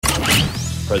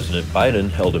President Biden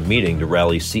held a meeting to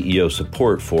rally CEO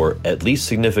support for at least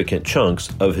significant chunks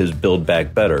of his Build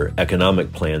Back Better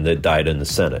economic plan that died in the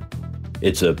Senate.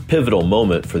 It's a pivotal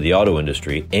moment for the auto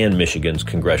industry and Michigan's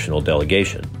congressional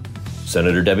delegation.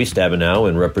 Senator Debbie Stabenow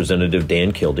and Representative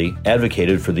Dan Kildee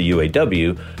advocated for the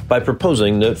UAW by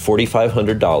proposing that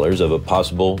 $4,500 of a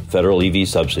possible federal EV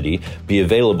subsidy be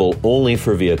available only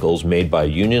for vehicles made by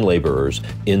union laborers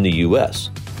in the U.S.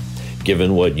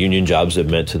 Given what union jobs have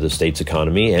meant to the state's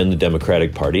economy and the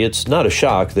Democratic Party, it's not a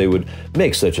shock they would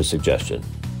make such a suggestion.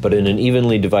 But in an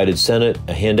evenly divided Senate,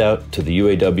 a handout to the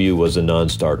UAW was a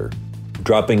non-starter.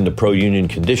 Dropping the pro-union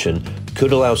condition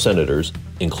could allow senators,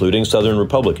 including Southern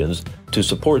Republicans, to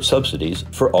support subsidies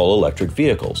for all-electric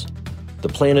vehicles. The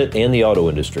planet and the auto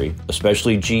industry,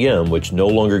 especially GM, which no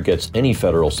longer gets any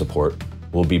federal support,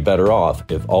 will be better off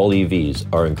if all EVs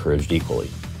are encouraged equally.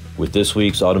 With this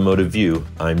week's Automotive View,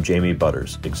 I'm Jamie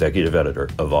Butters, Executive Editor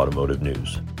of Automotive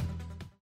News.